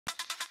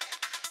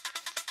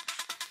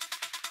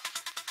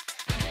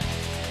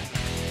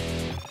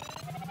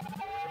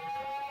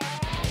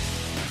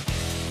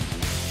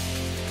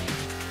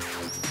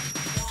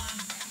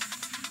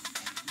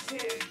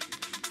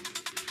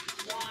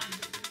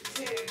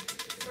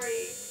3,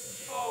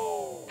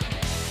 4.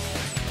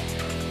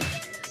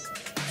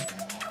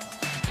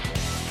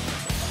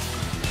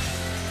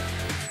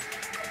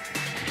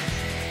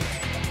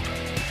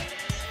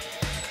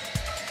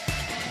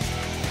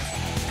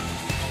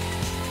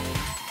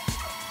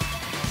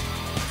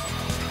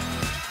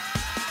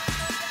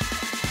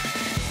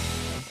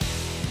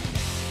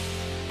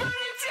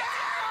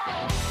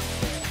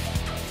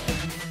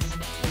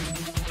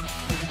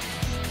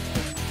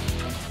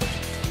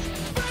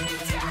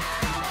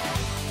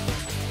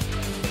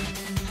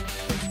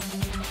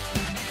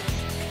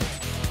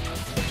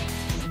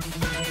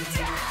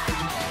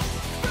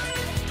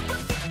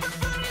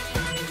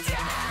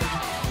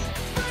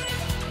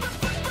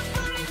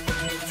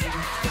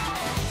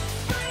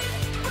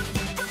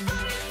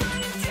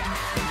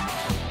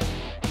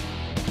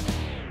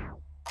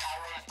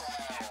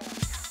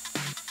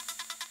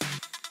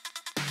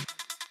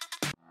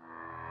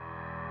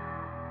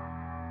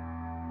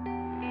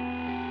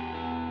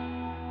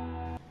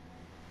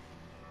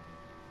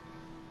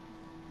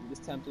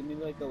 Just tempted me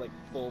to like go like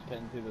full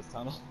pin through this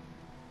tunnel.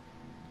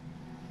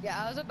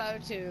 Yeah, I was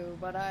about to,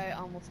 but I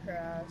almost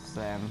crashed.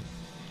 Same.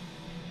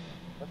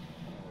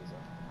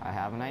 I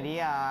have an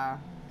idea.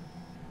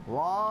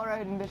 Wall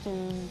riding,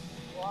 bitches.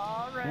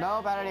 Wall riding.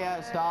 No bad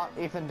idea. Stop,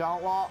 Ethan.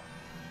 Don't wall.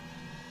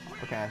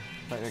 Okay,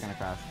 thought you were gonna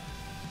crash.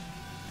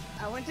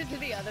 I went into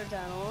the other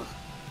tunnel.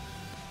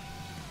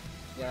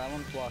 Yeah, that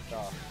one's blocked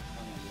off.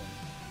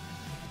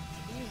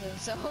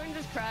 Jesus, someone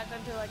just crashed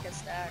into like a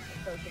stack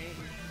of cocaine.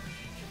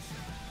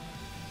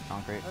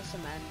 Concrete. Or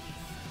cement.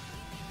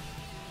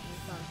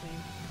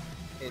 Concrete.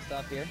 Okay,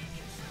 stop here.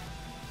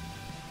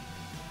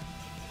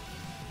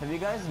 Have you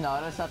guys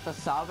noticed that the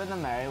sub in the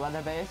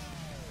Merryweather base,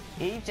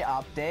 each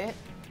update,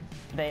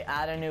 they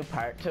add a new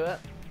part to it?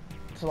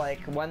 So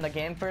like when the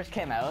game first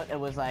came out, it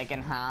was like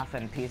in half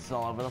and pieces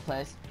all over the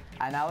place.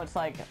 And now it's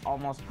like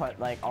almost put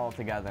like all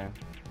together.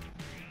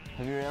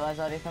 Have you realized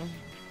that, Ethan?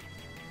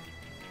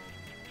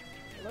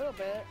 A little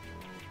bit.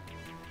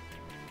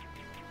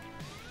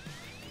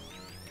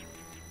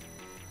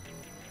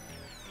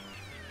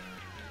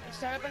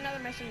 Start up another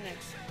mission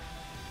next.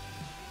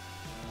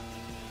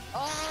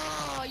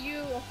 Oh,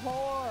 you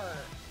whore!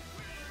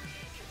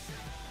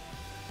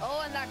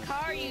 Oh, and that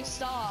car you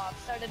stopped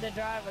started to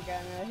drive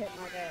again and it hit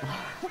my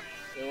car.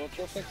 Okay, let's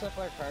go fix up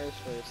our cars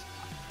first.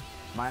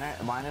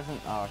 Mine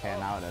isn't. Oh, okay,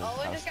 now it is.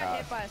 Oh, we just got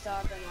hit by a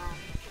soccer mom.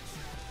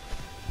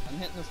 I'm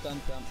hitting the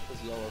stun jump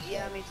because yellow.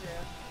 Yeah, me too.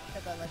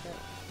 Hit that like it.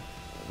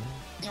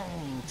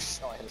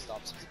 Oh, I hit a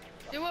stop sign.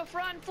 Do a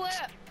front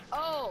flip!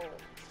 Oh!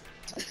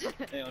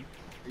 Hang on.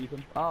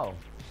 Ethan. Oh.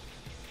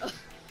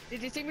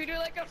 Did you see me do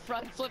like a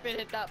front flip and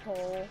hit that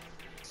pole?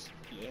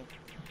 Yeah.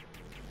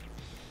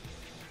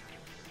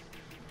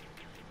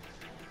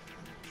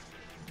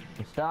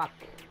 I'm stuck.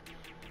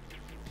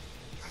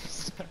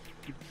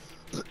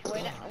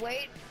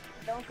 Wait,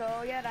 don't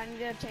go yet. I need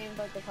to change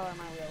like the color of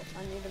my wheels.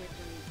 I need to make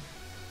them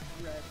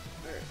red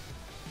or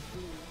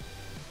blue.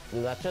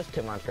 Dude, that's just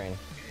too much green.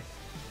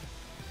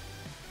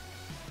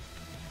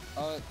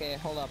 Okay,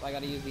 hold up. I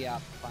gotta use the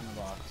app to find the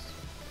box.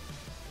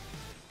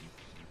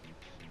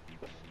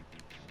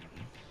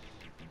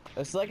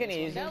 It's like an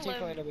easy.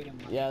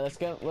 Yeah, this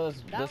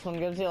one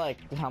gives you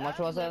like how much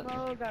was it?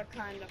 That got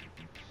kind of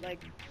like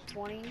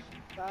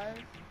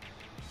 25.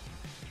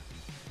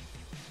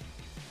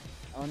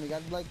 Oh, and we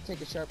gotta like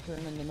take a sharp turn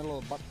in the middle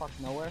of butt-fuck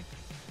nowhere.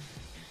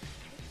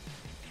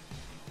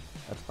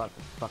 That's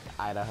fuck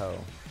Idaho.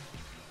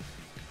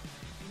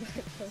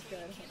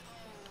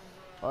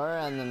 Or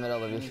in the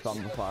middle of East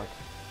Bumblefuck.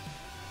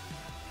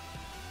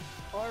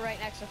 Or right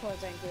next to Fort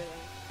St. Peter.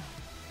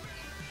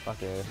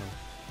 Fuck you.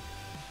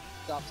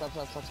 Stop. Where the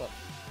fuck?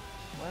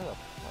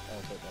 Oh,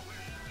 it's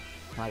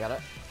okay. I got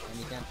it. And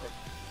you can't pick.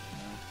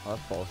 No. Oh,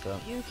 that's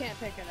bullshit. You can't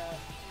pick it up.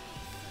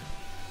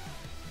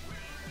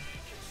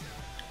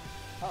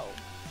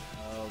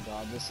 Oh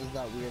god, this is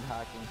that weird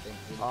hacking thing.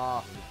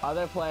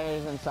 Other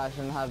players in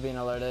session have been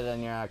alerted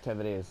in your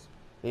activities.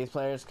 These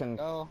players can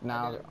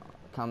now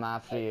come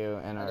after you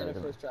in I our. got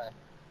a first try. Okay,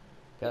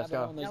 let's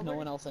go. There's no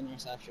one else in your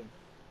session.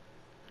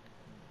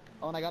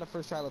 Oh, and I got a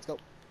first try. Let's go.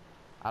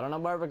 I don't know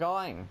where we're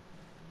going.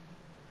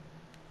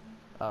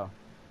 Oh.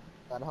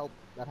 That helps.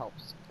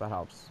 That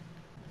helps.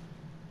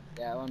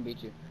 Yeah, I won't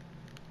beat you.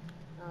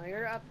 Oh,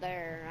 you're up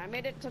there. I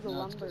made it to the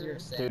lumber.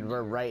 Dude,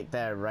 we're right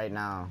there, right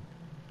now.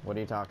 What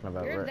are you talking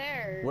about? You're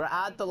there. We're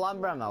at the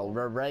lumber mill.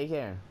 We're right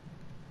here.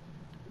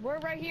 We're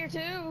right here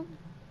too.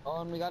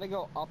 Oh, and we gotta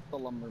go up the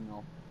lumber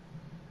mill.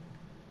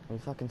 Are you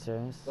fucking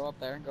serious? Go up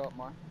there. Go up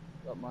more.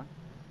 Go up more.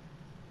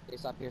 Okay,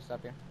 stop here.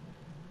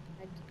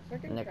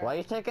 Nick, why are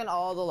you taking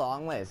all the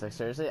long ways? Like,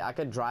 seriously? I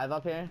could drive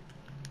up here?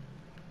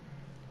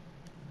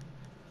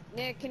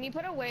 Nick, can you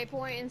put a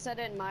waypoint and set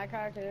it in my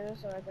car too,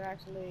 so I could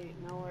actually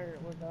know where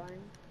we're going?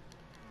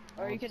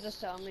 Or you could just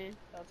tell me,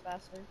 so it's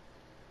faster.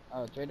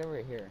 Oh, it's right over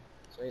here.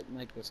 It's right in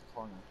like this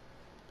corner.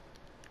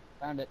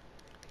 Found it.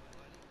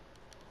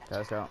 Okay,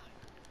 let's go.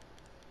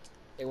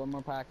 Okay, one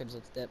more package.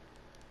 Let's dip.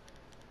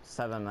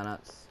 7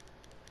 minutes.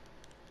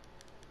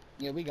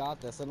 Yeah, we got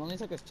this. It only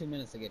took us 2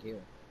 minutes to get here.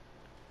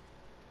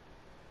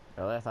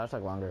 Really? I thought it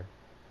took longer.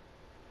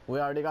 We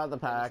already got the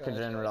package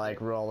and we're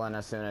like rolling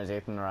as soon as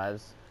Ethan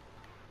arrives.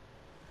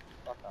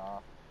 Fuck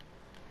off.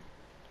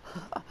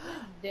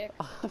 Dick.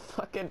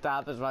 Fucking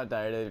top is my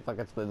tire, dude. He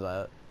fucking spins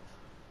out.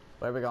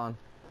 Where are we going?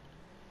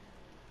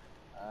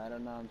 I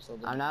don't know, I'm still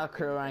doing I'm now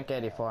crew rank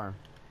 84.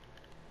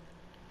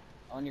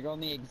 Oh, and you're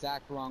going the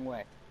exact wrong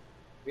way.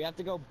 We have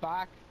to go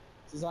back.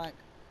 This is like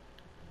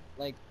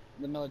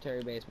the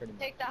military base pretty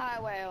much. Take the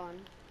highway on.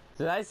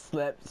 Did I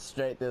slip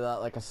straight through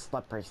that like a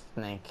slippery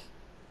snake?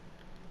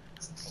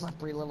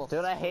 Slippery little.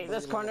 Dude, I hate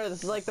this corner.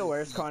 This is like the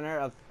worst corner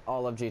of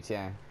all of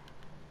GTA.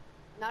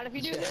 Not if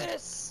you do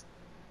this.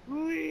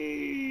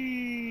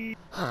 Whee!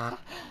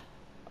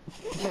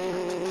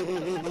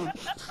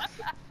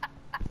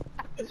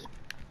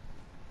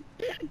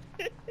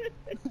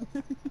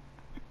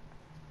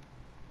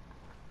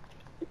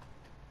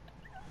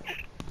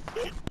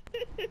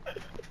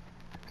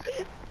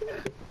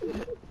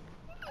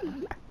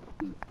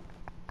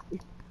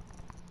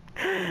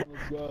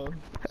 Let's go.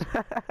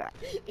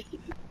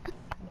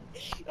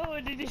 Oh,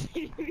 did you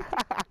see me?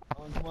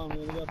 Oh, come on,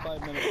 we only got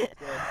 5 minutes.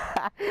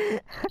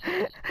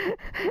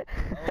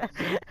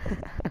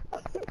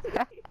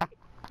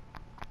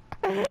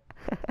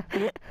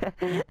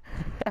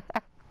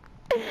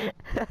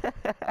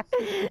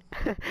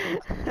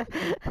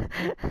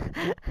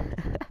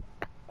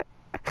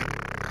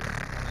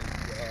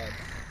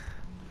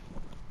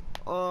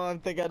 Oh, I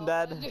think I'm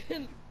dead.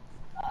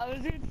 I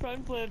was doing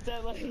front flips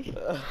at like.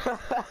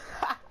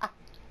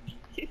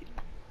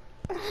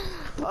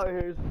 Oh,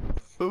 here's.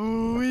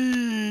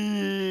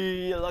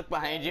 Ooh-wee. You look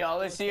behind you,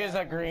 all I see is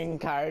a green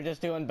car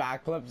just doing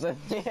backflips in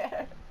the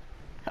air.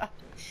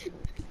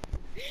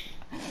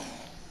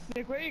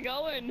 Nick, where are you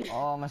going?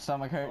 Oh, my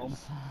stomach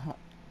hurts.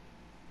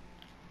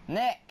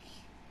 Nick!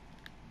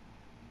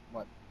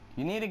 What?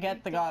 You need to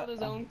get the He guy. stole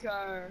his own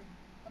car.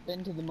 I've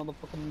been to the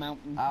motherfucking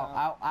mountain. Ow,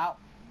 ow, ow.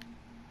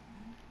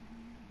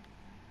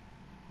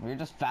 You're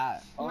just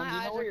fat. Oh, My and you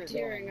know eyes where are you're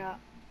tearing going. up.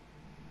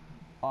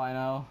 Oh, I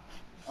know.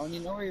 Oh, and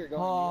you know where you're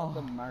going. Oh. You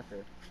have the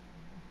marker.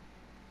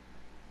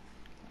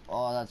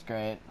 Oh, that's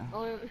great.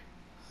 Oh,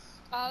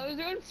 I was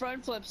doing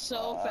front flips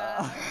so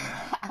fast.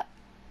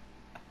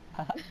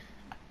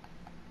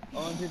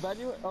 Oh, and too bad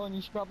you. Oh, and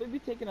you should probably be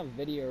taking a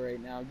video right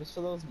now, just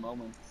for those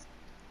moments.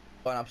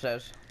 Going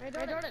upstairs. Hey,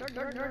 Jordan.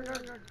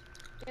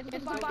 Get the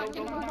spot,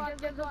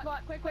 get the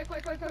spot.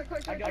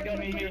 Quick. I got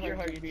me hear your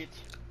heartbeats.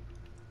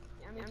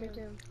 Yeah, me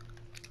too.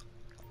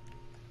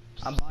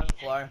 I'm on the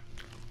floor.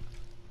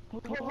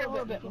 Move for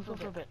a bit.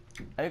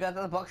 Have you got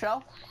to the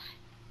bookshelf?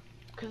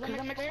 Cause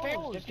I'm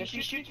exposed. If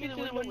you shoot me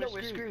through the window,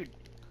 we're screwed.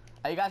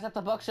 Are you guys at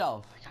the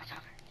bookshelf?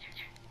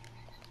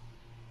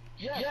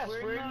 Yes,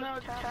 we're in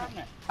the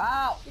cabinet.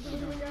 Ow!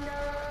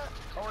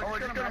 Oh, I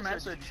just got a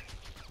message.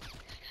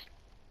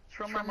 It's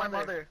from my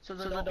mother. So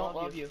they don't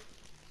love you.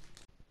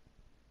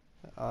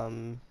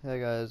 Hey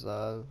guys,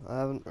 I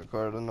haven't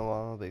recorded in a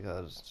while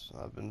because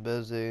I've been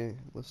busy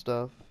with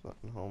stuff,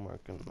 and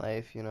homework and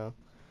life, you know.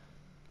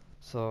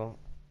 So,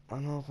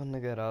 I'm hoping to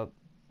get up,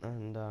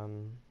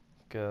 and,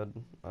 good.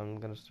 I'm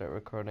gonna start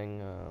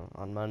recording,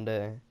 on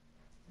Monday,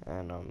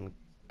 and I'm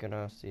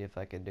gonna see if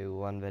I could do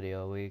 1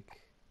 video a week,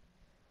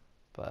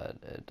 but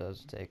it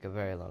does take a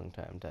very long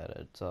time to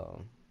edit,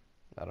 so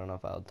I don't know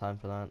if I'll have time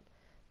for that,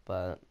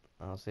 but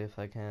I'll see if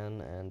I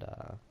can, and,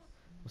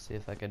 we'll see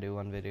if I can do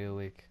 1 video a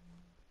week.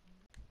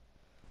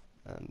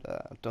 And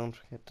don't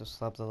forget to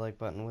slap the like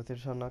button with your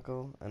toe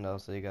knuckle, and I'll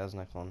see you guys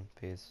next one.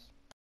 Peace.